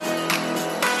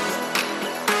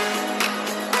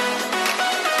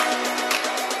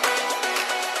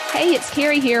Hey, it's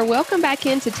Carrie here. Welcome back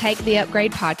into Take the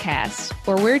Upgrade podcast,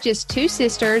 where we're just two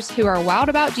sisters who are wild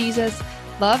about Jesus,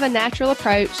 love a natural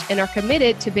approach, and are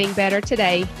committed to being better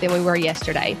today than we were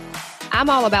yesterday.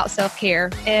 I'm all about self-care,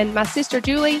 and my sister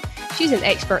Julie, she's an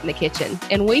expert in the kitchen,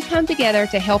 and we come together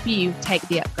to help you take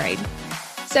the upgrade.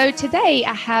 So today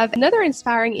I have another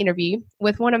inspiring interview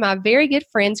with one of my very good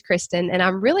friends, Kristen, and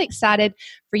I'm really excited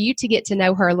for you to get to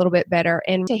know her a little bit better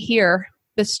and to hear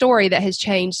the story that has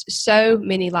changed so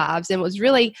many lives, and was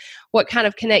really what kind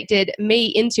of connected me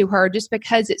into her, just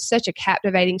because it's such a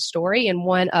captivating story, and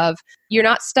one of you're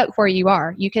not stuck where you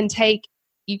are. You can take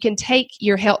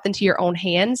your health into your own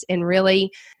hands and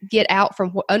really get out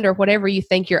from under whatever you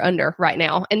think you're under right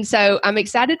now. And so I'm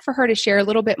excited for her to share a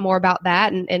little bit more about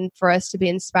that, and for us to be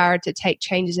inspired to take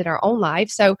changes in our own life.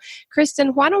 So Kristen,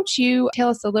 why don't you tell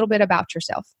us a little bit about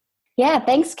yourself? Yeah,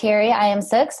 thanks, Carrie. I am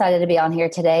so excited to be on here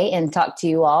today and talk to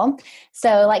you all.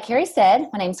 So like Carrie said,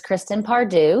 my name's Kristen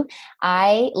Pardue.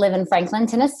 I live in Franklin,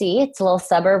 Tennessee. It's a little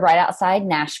suburb right outside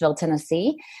Nashville,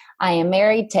 Tennessee. I am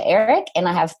married to Eric, and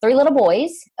I have 3 little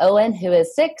boys. Owen, who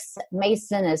is 6,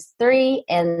 Mason is 3,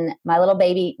 and my little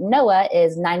baby Noah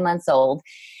is 9 months old.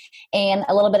 And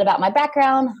a little bit about my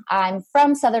background. I'm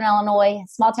from Southern Illinois,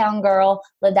 small town girl,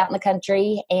 lived out in the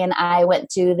country, and I went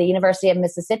to the University of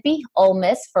Mississippi, Ole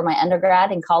Miss, for my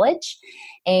undergrad and college.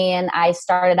 And I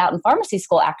started out in pharmacy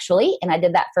school, actually, and I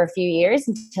did that for a few years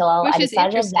until I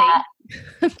decided that.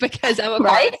 Because I'm a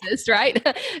pharmacist, right?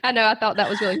 I know, I thought that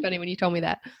was really funny when you told me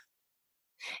that.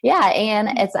 Yeah, and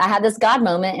I had this God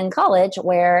moment in college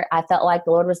where I felt like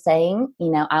the Lord was saying,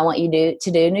 I want you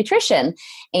to do nutrition.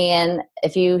 And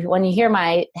when you hear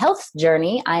my health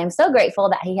journey, I am so grateful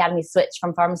that He had me switch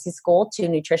from pharmacy school to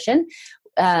nutrition,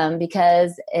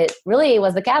 because it really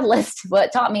was the catalyst,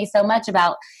 what taught me so much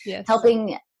about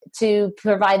helping to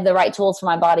provide the right tools for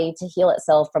my body to heal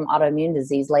itself from autoimmune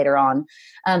disease later on.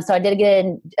 So I did get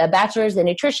a bachelor's in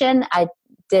nutrition. I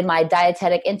did my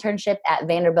dietetic internship at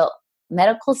Vanderbilt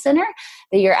Medical Center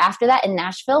the year after that in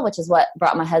Nashville, which is what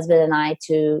brought my husband and I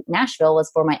to Nashville,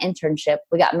 was for my internship.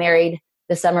 We got married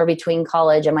the summer between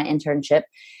college and my internship.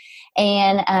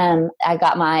 And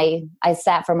I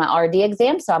sat for my RD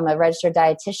exam. So I'm a registered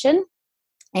dietitian,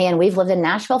 and we've lived in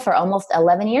Nashville for almost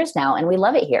 11 years now, and we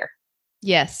love it here.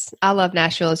 Yes, I love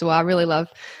Nashville as well. I really love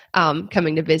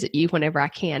coming to visit you whenever I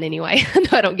can anyway.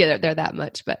 I don't get there that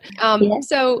much, but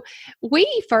So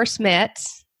we first met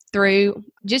through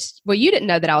you didn't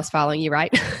know that I was following you, right?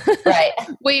 Right.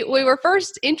 We were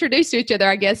first introduced to each other,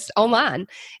 I guess, online,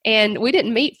 and we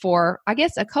didn't meet for, I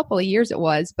guess, a couple of years it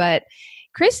was, but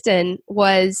Kristen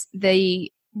was when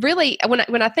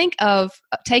I think of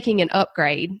taking an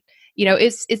upgrade,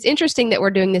 it's interesting that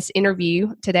we're doing this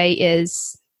interview. Today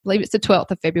is, I believe it's the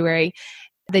 12th of February.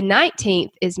 The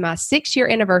 19th is my 6-year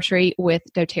anniversary with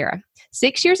doTERRA.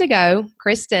 6 years ago,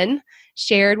 Kristen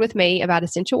shared with me about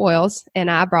essential oils, and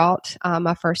I brought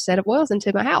my first set of oils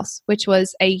into my house, which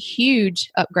was a huge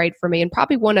upgrade for me and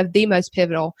probably one of the most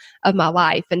pivotal of my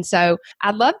life. And so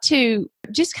I'd love to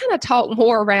just kind of talk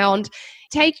more around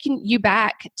taking you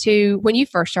back to when you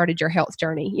first started your health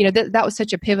journey. That was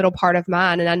such a pivotal part of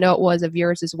mine, and I know it was of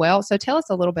yours as well. So tell us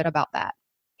a little bit about that.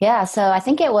 Yeah, so I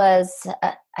think it was,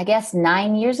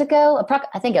 9 years ago.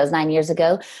 I think it was 9 years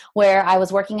ago, where I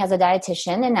was working as a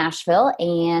dietitian in Nashville,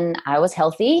 and I was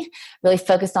healthy, really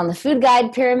focused on the food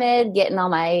guide pyramid, getting all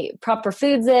my proper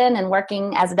foods in and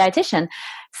working as a dietitian.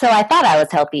 So I thought I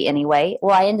was healthy anyway.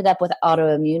 Well, I ended up with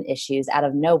autoimmune issues out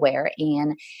of nowhere.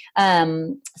 And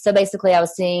so basically I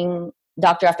was seeing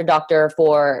doctor after doctor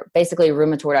for basically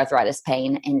rheumatoid arthritis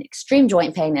pain and extreme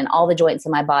joint pain in all the joints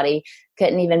in my body.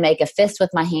 Couldn't even make a fist with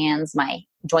my hands. My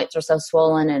joints were so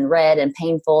swollen and red and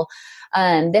painful.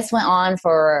 This went on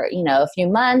for, a few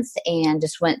months, and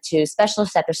just went to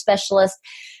specialist after specialist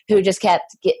who just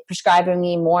kept prescribing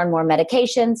me more and more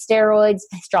medication, steroids,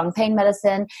 strong pain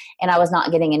medicine, and I was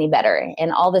not getting any better.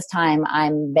 And all this time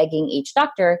I'm begging each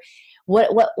doctor,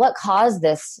 what caused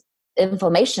this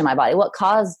inflammation in my body? What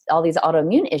caused all these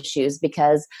autoimmune issues?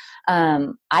 Because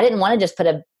I didn't want to just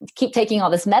keep taking all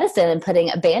this medicine and putting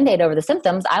a Band-Aid over the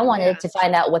symptoms. I wanted to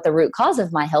find out what the root cause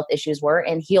of my health issues were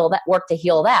and work to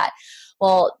heal that.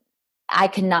 Well, I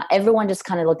could not. Everyone just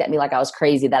kind of looked at me like I was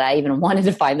crazy that I even wanted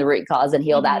to find the root cause and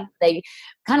heal that. They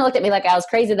kind of looked at me like I was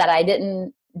crazy that I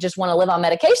didn't just want to live on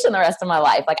medication the rest of my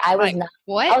life. Like I was not.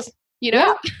 What? I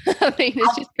mean,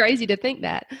 it's just crazy to think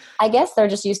that. I guess they're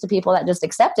just used to people that just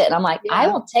accept it. And I'm like, I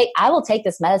will take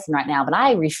this medicine right now, but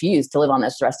I refuse to live on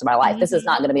this the rest of my life. This is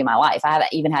not going to be my life. I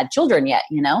haven't even had children yet,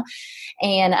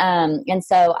 And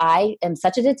so I am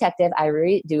such a detective. I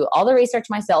do all the research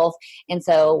myself. And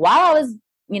so while I was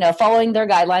following their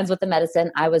guidelines with the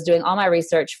medicine. I was doing all my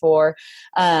research for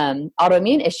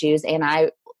autoimmune issues. And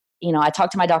I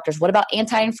talked to my doctors, what about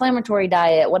anti-inflammatory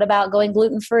diet? What about going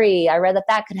gluten-free? I read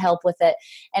that could help with it.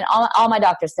 And all my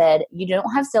doctors said, you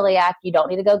don't have celiac. You don't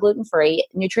need to go gluten-free.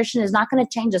 Nutrition is not going to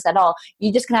change this at all.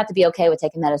 You're just going to have to be okay with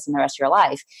taking medicine the rest of your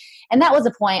life. And that was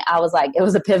the point. I was like, it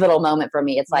was a pivotal moment for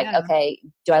me. It's like, okay,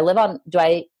 do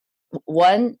I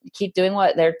keep doing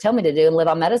what they're telling me to do and live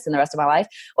on medicine the rest of my life?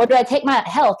 Or do I take my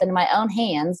health into my own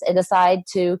hands and decide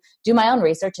to do my own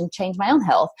research and change my own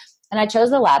health? And I chose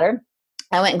the latter.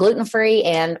 I went gluten-free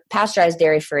and pasteurized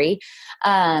dairy-free.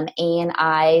 And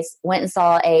I went and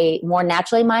saw a more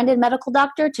naturally minded medical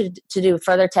doctor to do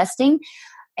further testing.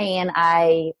 And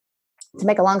to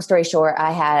make a long story short,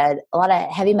 I had a lot of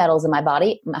heavy metals in my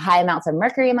body, high amounts of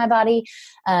mercury in my body,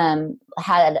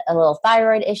 had a little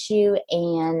thyroid issue.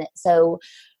 And so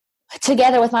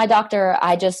together with my doctor,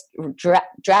 I just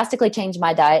drastically changed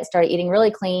my diet, started eating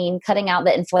really clean, cutting out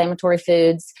the inflammatory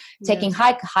foods, taking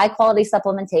high quality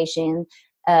supplementation,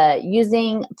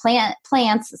 using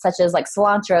plants such as like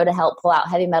cilantro to help pull out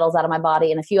heavy metals out of my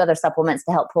body, and a few other supplements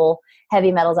to help pull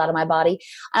heavy metals out of my body.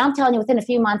 And I'm telling you, within a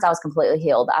few months, I was completely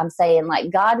healed. I'm saying,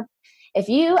 like, God, if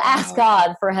you ask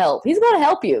God for help, He's going to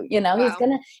help you.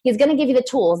 He's going to give you the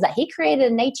tools that He created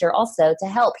in nature also to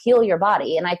help heal your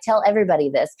body. And I tell everybody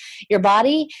this: your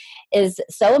body is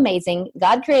so amazing.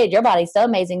 God created your body so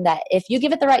amazing that if you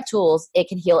give it the right tools, it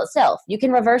can heal itself. You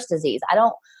can reverse disease. I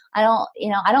don't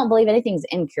believe anything's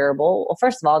incurable. Well,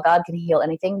 first of all, God can heal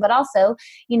anything, but also,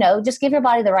 just give your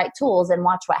body the right tools and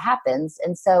watch what happens.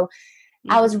 And so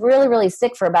I was really, really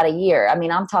sick for about a year. I mean,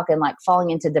 I'm talking like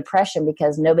falling into depression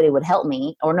because nobody would help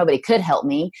me or nobody could help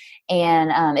me.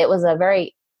 And it was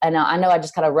I know I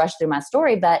just kind of rushed through my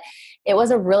story, but it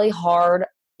was a really hard,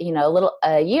 a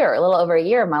little over a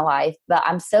year of my life. But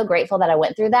I'm so grateful that I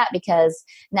went through that, because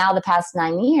now the past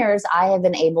 9 years, I have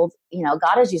been able,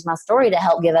 God has used my story to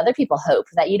help give other people hope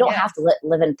that you don't have to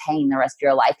live in pain the rest of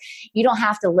your life. You don't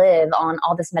have to live on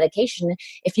all this medication.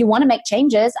 If you want to make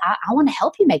changes, I want to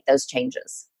help you make those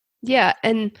changes. Yeah.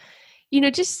 And, every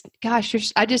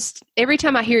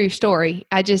time I hear your story,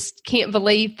 I just can't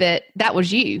believe that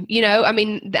was you. I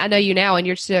mean, I know you now, and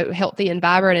you're so healthy and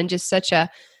vibrant and just such a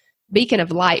beacon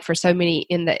of light for so many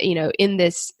in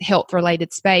this health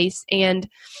related space. And,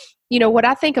 what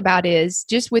I think about is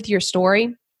just with your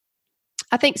story,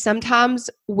 I think sometimes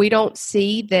we don't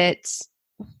see that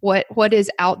what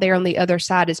is out there on the other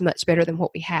side is much better than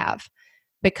what we have,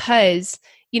 because,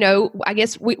 I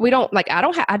guess we don't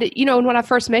and when I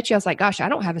first met you, I was like, gosh, I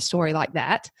don't have a story like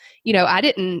that.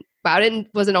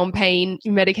 Wasn't on pain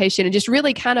medication, and just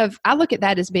really I look at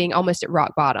that as being almost at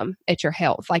rock bottom at your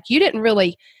health. Like, you didn't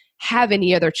really have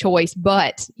any other choice,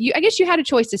 but I guess you had a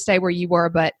choice to stay where you were,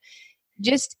 but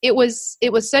just, it was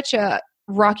such a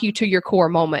rock you to your core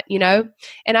moment,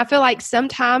 and I feel like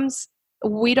sometimes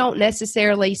we don't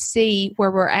necessarily see where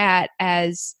we're at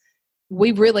as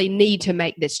we really need to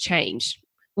make this change.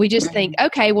 We just think,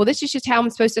 okay, well, this is just how I'm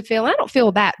supposed to feel. And I don't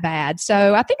feel that bad.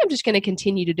 So I think I'm just going to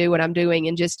continue to do what I'm doing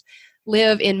and just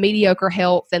live in mediocre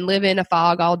health and live in a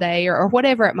fog all day or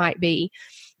whatever it might be.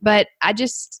 But I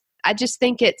just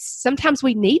think sometimes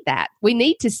we need that. We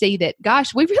need to see that,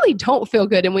 gosh, we really don't feel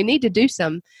good, and we need to take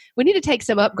some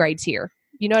upgrades here.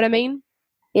 You know what I mean?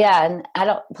 Yeah. And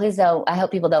I hope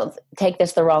people don't take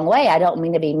this the wrong way. I don't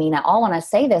mean to be mean at all when I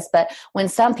say this, but when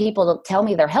some people tell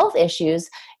me their health issues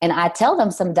and I tell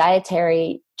them some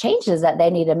dietary changes that they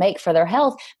need to make for their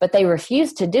health, but they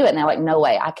refuse to do it. And they're like, no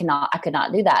way, I could not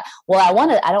do that. Well,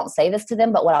 I don't say this to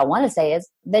them, but what I want to say is,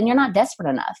 then you're not desperate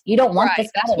enough. You don't want this.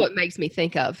 That's what makes me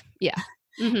think of. Yeah.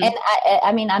 Mm-hmm. And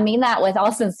I mean that with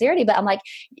all sincerity, but I'm like,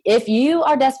 if you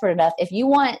are desperate enough, if you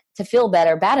want to feel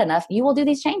better, bad enough, you will do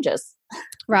these changes.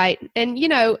 Right. And,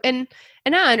 and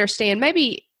I understand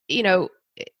maybe,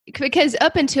 because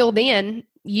up until then,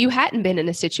 you hadn't been in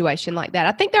a situation like that.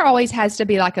 I think there always has to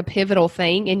be like a pivotal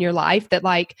thing in your life that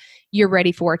like you're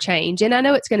ready for a change. And I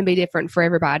know it's going to be different for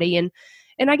everybody. And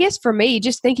I guess for me,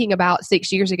 just thinking about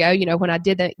 6 years ago, when I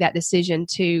did that decision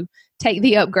to take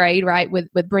the upgrade, right, with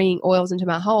bringing oils into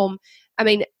my home, I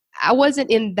mean, I wasn't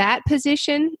in that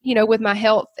position, with my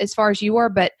health as far as you were,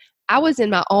 but I was in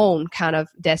my own kind of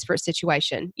desperate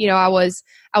situation. I was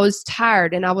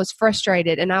tired and I was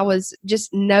frustrated and I was just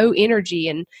no energy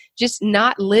and just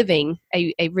not living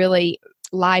a really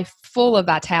life full of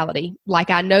vitality like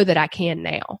I know that I can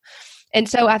now. And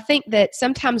so I think that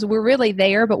sometimes we're really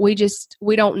there, but we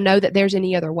don't know that there's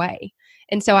any other way.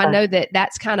 And so I know that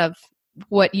that's kind of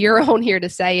what you're on here to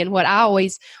say. And what I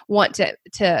always want to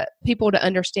people to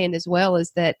understand as well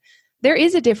is that there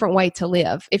is a different way to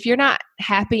live. If you're not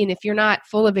happy and if you're not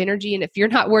full of energy and if you're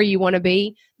not where you want to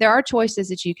be, there are choices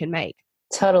that you can make.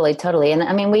 Totally, totally. And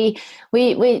I mean, we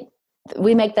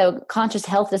make the conscious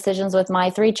health decisions with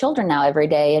my 3 children now every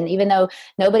day. And even though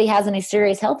nobody has any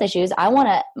serious health issues,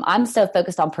 I'm so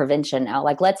focused on prevention now.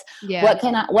 Like, what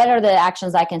are the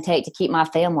actions I can take to keep my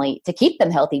family, to keep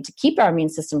them healthy, to keep our immune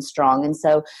system strong? And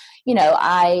so,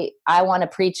 I want to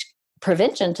preach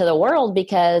prevention to the world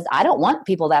because I don't want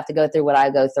people to have to go through what I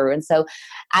go through. And so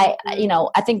I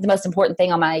think the most important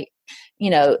thing on my,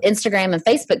 Instagram and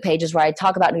Facebook pages where I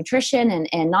talk about nutrition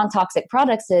and non-toxic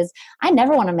products is I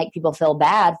never want to make people feel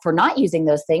bad for not using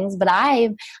those things, but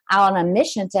I'm on a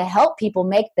mission to help people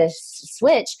make this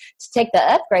switch to take the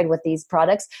upgrade with these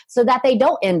products so that they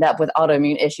don't end up with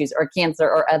autoimmune issues or cancer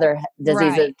or other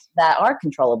diseases that are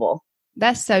controllable.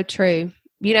 That's so true.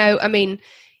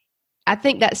 I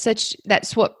think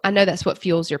that's what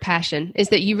fuels your passion is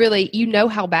that you really, know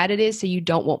how bad it is. So you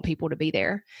don't want people to be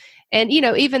there. And,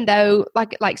 even though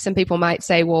like some people might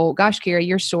say, well, gosh, Carrie,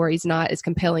 your story's not as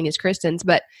compelling as Kristen's,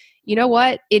 but you know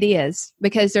what? It is,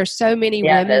 because there's so many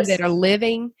women that are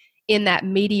living in that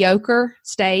mediocre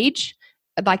stage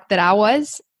like that I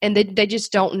was, and they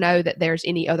just don't know that there's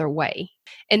any other way.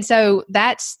 And so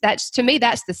that's to me,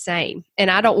 that's the same. And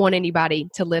I don't want anybody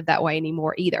to live that way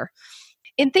anymore either.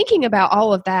 In thinking about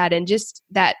all of that and just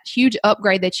that huge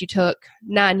upgrade that you took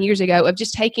 9 years ago of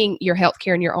just taking your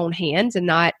healthcare in your own hands and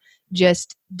not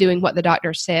just doing what the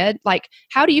doctor said, like,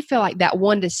 how do you feel like that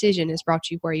one decision has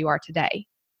brought you where you are today?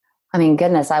 I mean,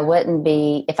 goodness,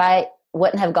 if I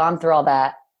wouldn't have gone through all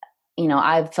that,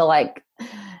 I feel like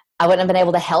I wouldn't have been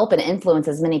able to help and influence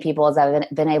as many people as I've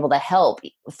been able to help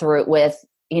through with,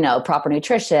 proper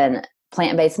nutrition,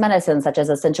 plant-based medicine, such as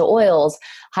essential oils,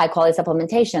 high quality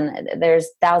supplementation. There's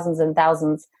thousands and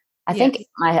thousands. I think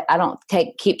I don't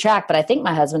keep track, but I think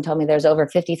my husband told me there's over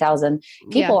 50,000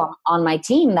 people on my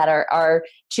team that are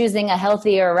choosing a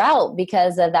healthier route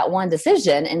because of that one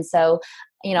decision. And so,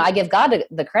 I give God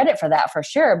the credit for that for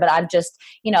sure. But I'm just,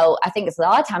 I think it's a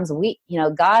lot of times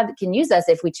God can use us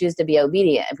if we choose to be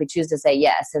obedient, if we choose to say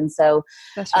yes. And so,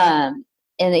 that's right.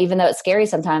 And even though it's scary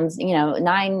sometimes,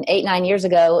 9 years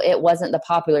ago, it wasn't the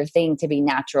popular thing to be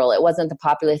natural. It wasn't the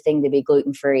popular thing to be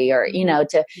gluten-free or,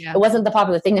 it wasn't the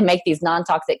popular thing to make these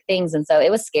non-toxic things. And so it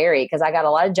was scary because I got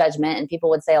a lot of judgment and people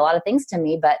would say a lot of things to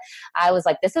me, but I was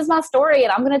like, this is my story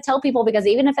and I'm going to tell people because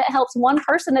even if it helps one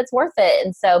person, it's worth it.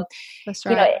 And so, that's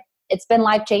right. It's been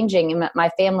life-changing. And my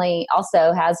family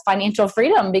also has financial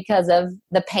freedom because of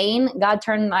the pain. God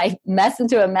turned my mess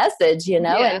into a message, and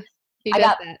I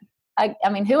got that. I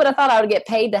mean, who would have thought I would get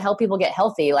paid to help people get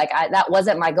healthy? Like that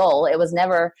wasn't my goal. It was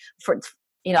never for,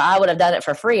 I would have done it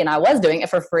for free, and I was doing it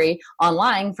for free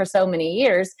online for so many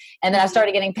years. And then I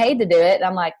started getting paid to do it. And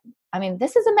I'm like, I mean,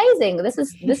 this is amazing. This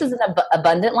is an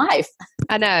abundant life.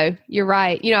 I know, you're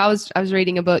right. I was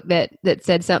reading a book that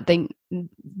said something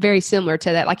very similar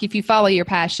to that. Like, if you follow your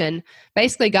passion,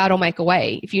 basically God will make a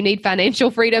way. If you need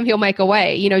financial freedom, he'll make a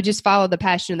way. Just follow the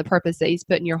passion and the purpose that he's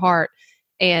put in your heart,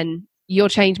 and you'll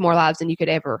change more lives than you could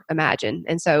ever imagine.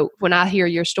 And so when I hear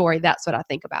your story, that's what I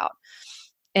think about.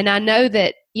 And I know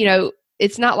that,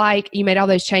 it's not like you made all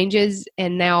those changes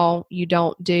and now you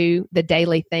don't do the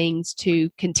daily things to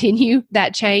continue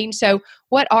that change. So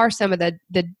what are some of the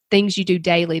things you do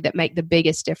daily that make the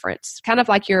biggest difference? Kind of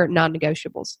like your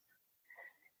non-negotiables.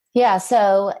 Yeah.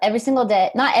 So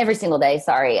not every single day,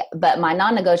 sorry, but my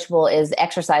non-negotiable is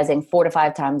exercising 4 to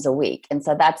 5 times a week. And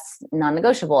so that's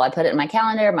non-negotiable. I put it in my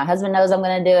calendar. My husband knows I'm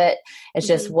going to do it. It's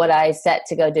just what I set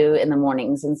to go do in the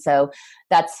mornings. And so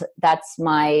that's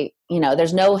my,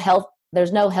 there's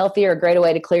no healthier or greater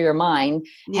way to clear your mind,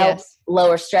 helps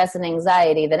lower stress and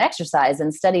anxiety than exercise.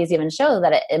 And studies even show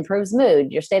that it improves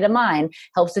mood, your state of mind,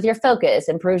 helps with your focus,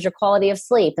 improves your quality of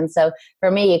sleep. And so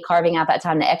for me, carving out that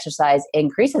time to exercise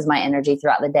increases my energy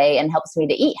throughout the day and helps me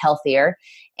to eat healthier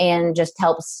and just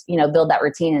helps, build that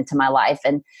routine into my life.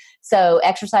 And so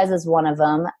exercise is one of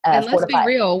them. And let's be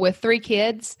real, with 3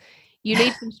 kids, you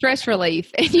need some stress relief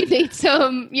and you need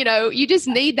some, you just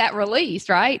need that release,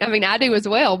 right? I mean, I do as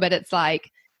well, but it's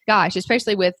like, gosh,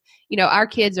 especially with, our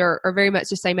kids are very much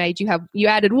the same age. You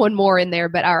added one more in there,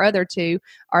 but our other 2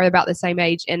 are about the same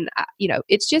age. And,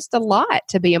 it's just a lot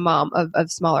to be a mom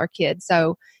of smaller kids.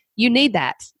 So you need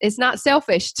that. It's not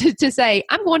selfish to say,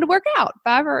 I'm going to work out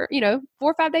 4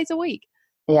 or 5 days a week.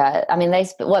 Yeah. I mean,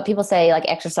 what people say, like,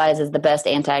 exercise is the best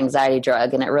anti-anxiety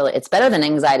drug. And it's better than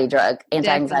anxiety drug,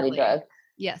 anti-anxiety drug.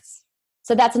 Yes.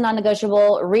 So that's a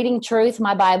non-negotiable. Reading truth,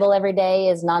 my Bible every day,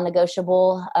 is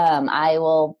non-negotiable. I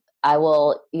will I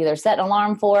will either set an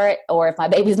alarm for it, or if my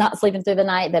baby's not sleeping through the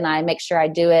night, then I make sure I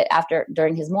do it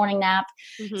during his morning nap.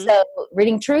 Mm-hmm. So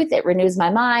reading truth, it renews my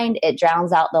mind. It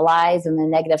drowns out the lies and the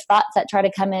negative thoughts that try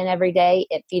to come in every day.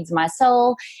 It feeds my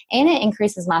soul, and it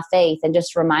increases my faith and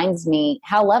just reminds me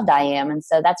how loved I am. And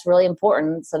so that's really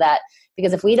important,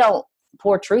 because if we don't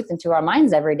pour truth into our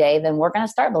minds every day, then we're going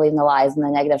to start believing the lies and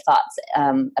the negative thoughts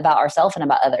about ourselves and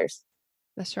about others.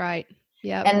 That's right.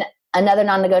 Yeah. And another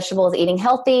non-negotiable is eating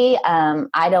healthy.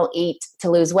 I don't eat to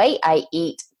lose weight. I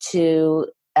eat to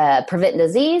prevent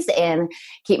disease and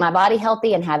keep my body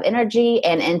healthy and have energy.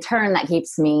 And in turn, that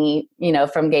keeps me,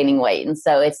 from gaining weight. And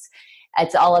so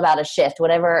it's all about a shift.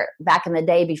 Whatever, back in the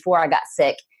day before I got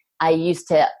sick, I used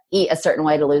to eat a certain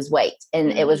way to lose weight.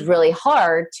 And it was really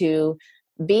hard to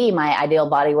be my ideal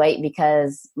body weight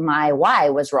because my why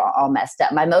was all messed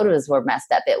up. My motives were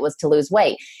messed up. It was to lose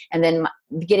weight. And then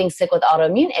getting sick with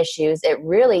autoimmune issues, it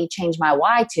really changed my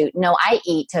why to, no, I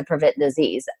eat to prevent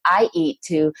disease. I eat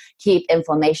to keep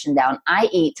inflammation down. I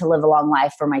eat to live a long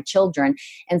life for my children.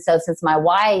 And so since my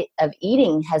why of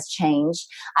eating has changed,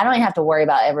 I don't even have to worry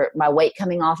about my weight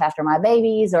coming off after my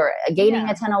babies or gaining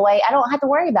a ton of weight. I don't have to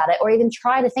worry about it or even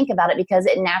try to think about it because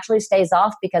it naturally stays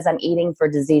off because I'm eating for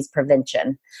disease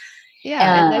prevention.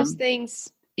 Yeah. And those things,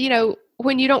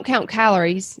 when you don't count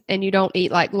calories and you don't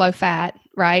eat like low fat,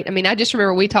 right? I mean, I just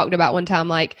remember we talked about one time,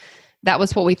 like that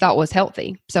was what we thought was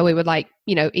healthy. So we would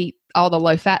eat all the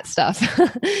low fat stuff. I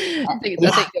think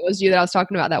it was you that I was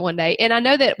talking about that one day. And I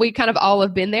know that we kind of all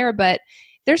have been there, but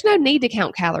there's no need to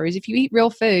count calories. If you eat real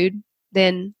food,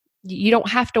 then you don't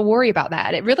have to worry about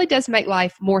that. It really does make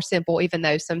life more simple, even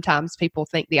though sometimes people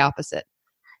think the opposite.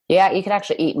 Yeah, you can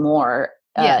actually eat more.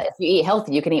 If you eat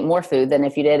healthy, you can eat more food than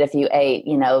if you ate,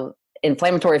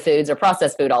 inflammatory foods or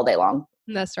processed food all day long.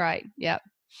 That's right. Yep.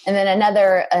 And then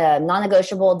another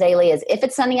non-negotiable daily is if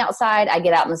it's sunny outside, I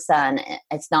get out in the sun.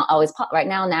 It's not always right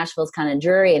now. Nashville's kind of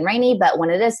dreary and rainy, but when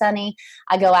it is sunny,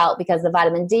 I go out because the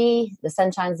vitamin D, the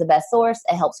sunshine's the best source.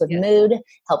 It helps with mood,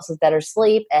 helps with better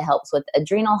sleep. It helps with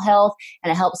adrenal health,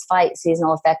 and it helps fight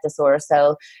seasonal affect disorder.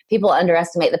 So people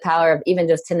underestimate the power of even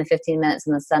just 10 to 15 minutes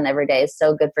in the sun every day is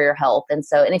so good for your health. And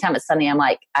so anytime it's sunny, I'm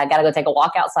like, I got to go take a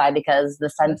walk outside because the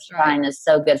sunshine is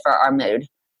so good for our mood.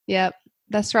 Yep.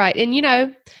 That's right. And,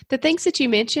 the things that you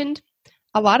mentioned,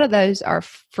 a lot of those are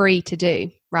free to do,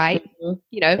 right?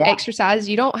 Mm-hmm. Exercise,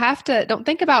 you don't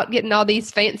think about getting all these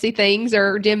fancy things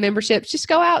or gym memberships. Just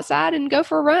go outside and go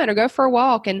for a run or go for a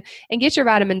walk and get your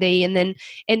vitamin D and then,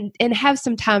 and have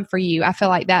some time for you. I feel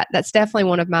like that's definitely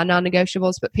one of my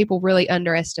non-negotiables, but people really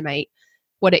underestimate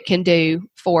what it can do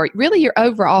for really your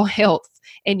overall health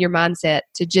and your mindset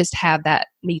to just have that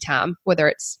me time, whether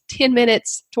it's 10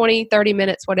 minutes, 20, 30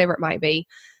 minutes, whatever it might be.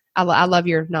 I love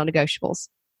your non-negotiables.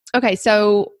 Okay.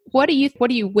 So what do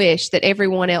you wish that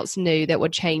everyone else knew that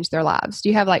would change their lives? Do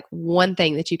you have like one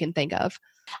thing that you can think of?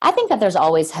 I think that there's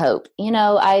always hope.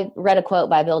 I read a quote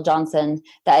by Bill Johnson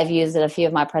that I've used in a few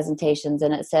of my presentations,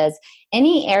 and it says,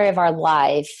 any area of our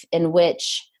life in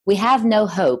which we have no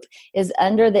hope is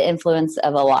under the influence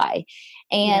of a lie.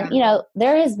 And,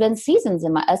 there has been a season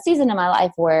in my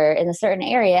life where in a certain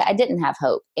area, I didn't have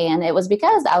hope. And it was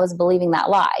because I was believing that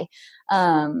lie,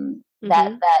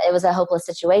 that it was a hopeless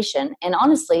situation. And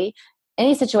honestly,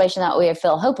 any situation that we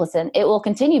feel hopeless in, it will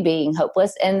continue being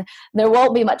hopeless. And there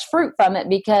won't be much fruit from it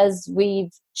because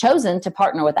we've chosen to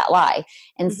partner with that lie.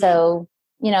 And so,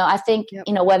 I think,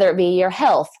 whether it be your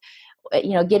health,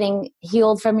 getting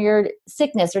healed from your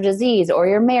sickness or disease or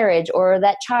your marriage or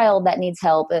that child that needs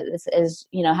help is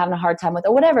having a hard time with,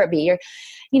 or whatever it be,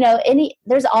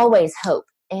 there's always hope.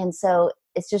 And so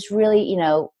it's just really,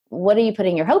 what are you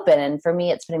putting your hope in? And for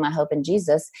me, it's putting my hope in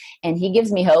Jesus, and he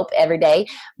gives me hope every day.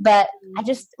 But I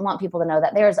just want people to know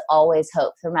that there is always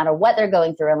hope, no matter what they're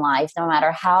going through in life, no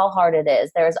matter how hard it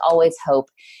is, there is always hope.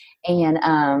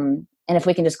 And if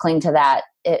we can just cling to that,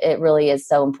 it really is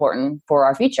so important for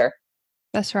our future.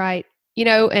 That's right.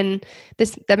 And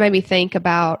that made me think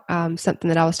about something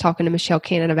that I was talking to Michelle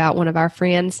Cannon about, one of our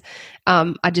friends.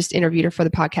 I just interviewed her for the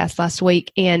podcast last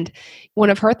week. And one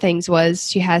of her things was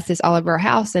she has this all over her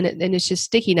house, and it's just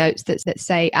sticky notes that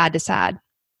say, I decide.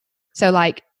 So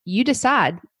like, you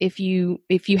decide if you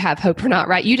have hope or not,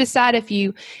 right? You decide if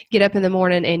you get up in the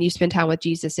morning and you spend time with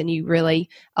Jesus and you really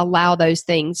allow those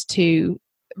things to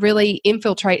really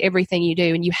infiltrate everything you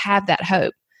do, and you have that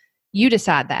hope. You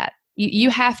decide that. You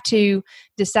have to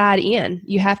decide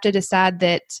you have to decide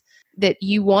that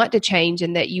you want to change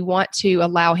and that you want to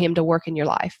allow him to work in your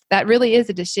life. That really is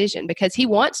a decision because he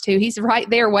wants to. He's right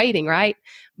there waiting, right?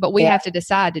 But we have to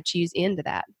decide to choose into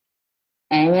that.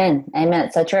 Amen. Amen.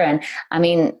 It's so true. And I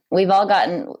mean, we've all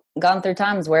gone through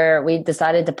times where we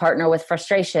decided to partner with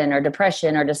frustration or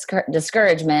depression or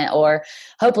discouragement or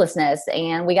hopelessness.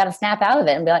 And we got to snap out of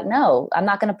it and be like, no, I'm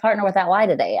not going to partner with that lie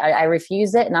today. I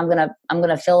refuse it. And I'm going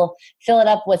to fill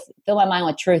my mind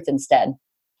with truth instead.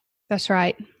 That's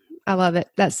right. I love it.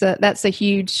 That's a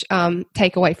huge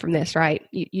takeaway from this, right?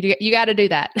 You got to do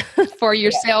that for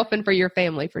yourself and for your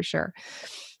family for sure.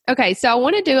 Okay. So I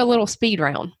want to do a little speed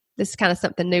round. This is kind of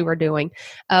something new we're doing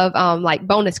of like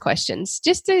bonus questions,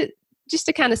 just to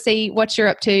kind of see what you're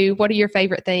up to, what are your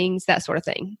favorite things, that sort of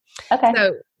thing. Okay.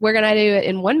 So we're going to do it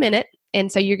in 1 minute.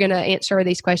 And so you're going to answer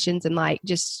these questions in like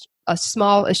just a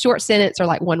short sentence or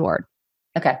like one word.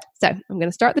 Okay. So I'm going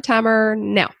to start the timer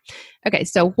now. Okay.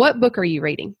 So what book are you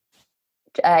reading?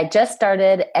 I just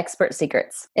started Expert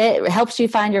Secrets. It helps you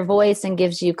find your voice and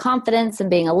gives you confidence in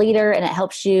being a leader. And it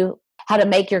helps you how to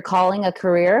make your calling a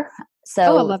career. So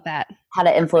I love that. How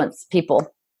to influence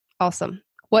people. Awesome.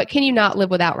 What can you not live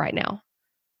without right now?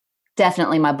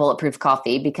 Definitely my bulletproof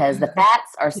coffee, because the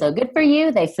fats are so good for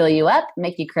you. They fill you up,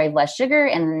 make you crave less sugar,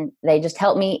 and they just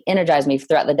energize me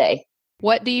throughout the day.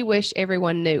 What do you wish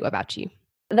everyone knew about you?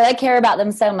 That I care about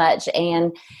them so much,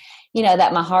 and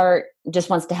that my heart just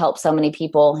wants to help so many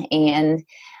people. And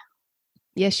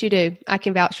yes, you do. I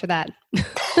can vouch for that.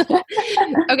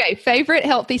 Okay. Favorite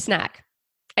healthy snack?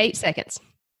 8 seconds.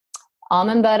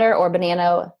 Almond butter or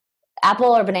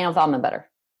apple or banana with almond butter.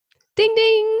 Ding,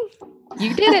 ding.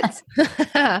 You did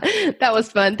it. That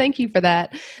was fun. Thank you for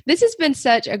that. This has been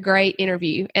such a great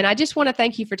interview. And I just want to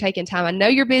thank you for taking time. I know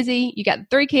you're busy. You got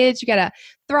 3 kids. You got a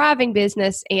thriving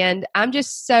business. And I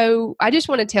just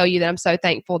want to tell you that I'm so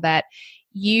thankful that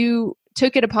you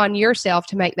took it upon yourself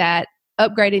to make that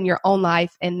upgrade in your own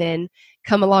life and then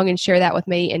come along and share that with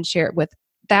me and share it with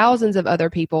thousands of other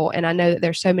people. And I know that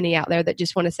there's so many out there that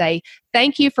just want to say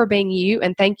thank you for being you,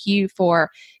 and thank you for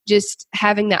just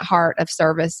having that heart of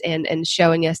service and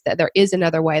showing us that there is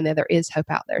another way and that there is hope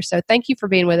out there. So thank you for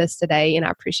being with us today, and I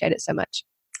appreciate it so much.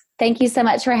 Thank you so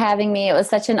much for having me. It was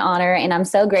such an honor, and I'm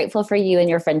so grateful for you and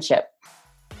your friendship.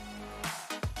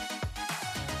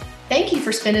 Thank you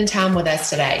for spending time with us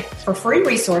today. For free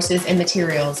resources and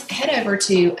materials, head over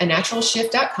to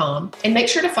anaturalshift.com and make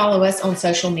sure to follow us on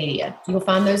social media. You'll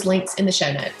find those links in the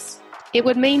show notes. It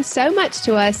would mean so much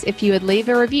to us if you would leave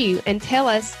a review and tell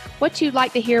us what you'd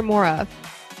like to hear more of.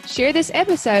 Share this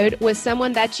episode with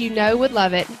someone that you know would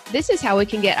love it. This is how we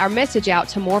can get our message out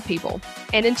to more people.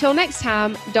 And until next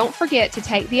time, don't forget to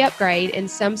take the upgrade in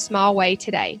some small way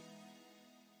today.